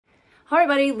Hi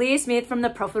everybody, Leah Smith from The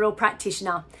Profitable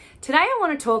Practitioner. Today I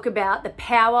want to talk about the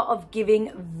power of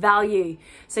giving value.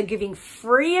 So giving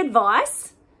free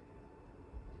advice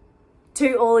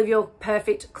to all of your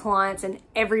perfect clients and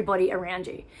everybody around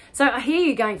you. So I hear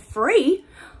you going, free?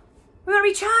 We're going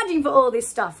to be charging for all this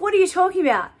stuff. What are you talking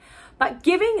about? But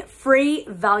giving free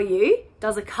value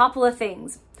does a couple of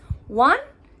things. One,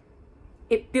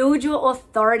 it builds your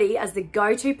authority as the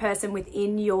go-to person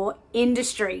within your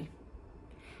industry.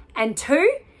 And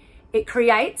two, it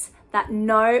creates that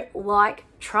know, like,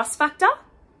 trust factor.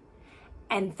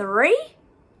 And three,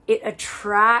 it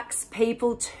attracts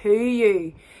people to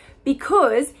you.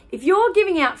 Because if you're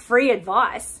giving out free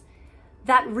advice,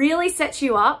 that really sets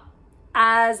you up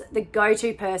as the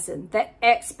go-to person, the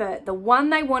expert, the one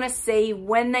they want to see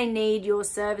when they need your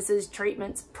services,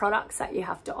 treatments, products that you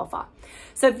have to offer.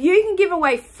 So if you can give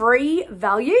away free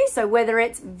value, so whether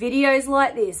it's videos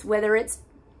like this, whether it's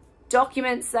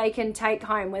documents they can take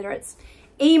home, whether it's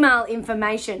email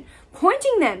information,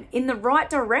 pointing them in the right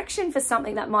direction for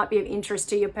something that might be of interest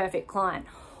to your perfect client.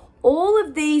 All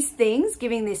of these things,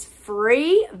 giving this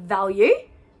free value,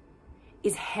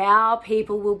 is how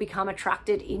people will become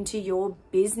attracted into your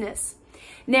business.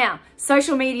 Now,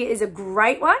 social media is a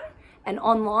great one and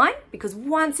online, because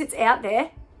once it's out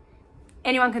there,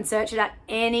 anyone can search it at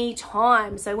any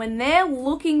time. So when they're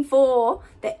looking for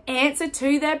the answer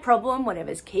to their problem,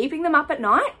 whatever's keeping them up at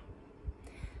night,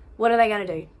 what are they going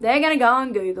to do? They're going to go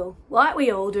on Google, like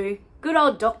we all do. Good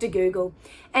old Dr. Google.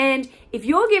 And if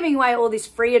you're giving away all this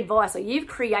free advice, or you've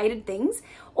created things,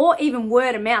 or even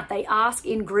word of mouth, they ask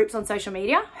in groups on social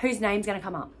media, whose name's going to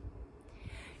come up?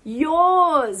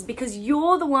 Yours, because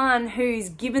you're the one who's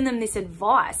given them this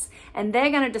advice, and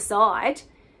they're going to decide,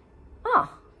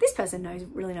 oh, this person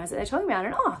really knows what they're talking about,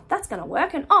 and oh, that's going to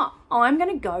work, and oh, I'm going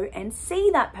to go and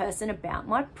see that person about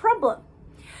my problem.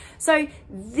 So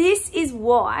this is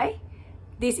why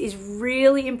this is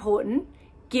really important,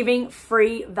 giving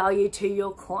free value to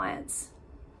your clients.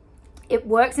 It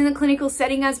works in the clinical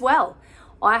setting as well.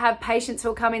 I have patients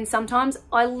who come in sometimes,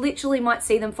 I literally might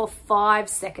see them for 5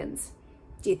 seconds.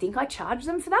 Do you think I charge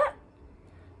them for that?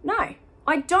 No.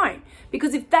 I don't,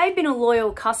 because if they've been a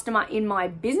loyal customer in my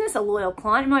business, a loyal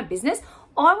client in my business,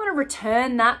 I want to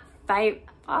return that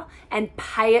favor and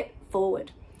pay it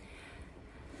forward.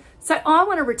 So I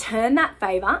want to return that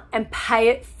favor and pay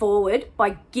it forward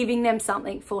by giving them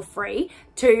something for free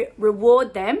to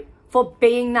reward them for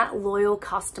being that loyal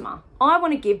customer. I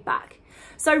want to give back.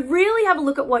 So really have a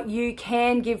look at what you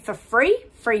can give for free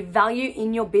value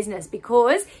in your business,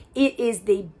 because it is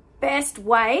the best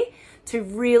way to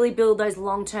really build those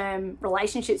long-term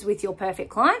relationships with your perfect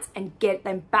clients and get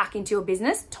them back into your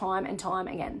business time and time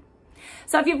again.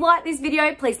 So if you've liked this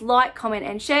video, please like, comment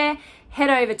and share.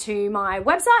 Head over to my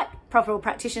website,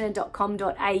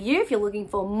 profitablepractitioner.com.au, if you're looking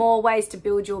for more ways to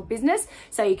build your business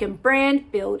so you can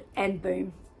brand, build and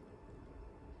boom.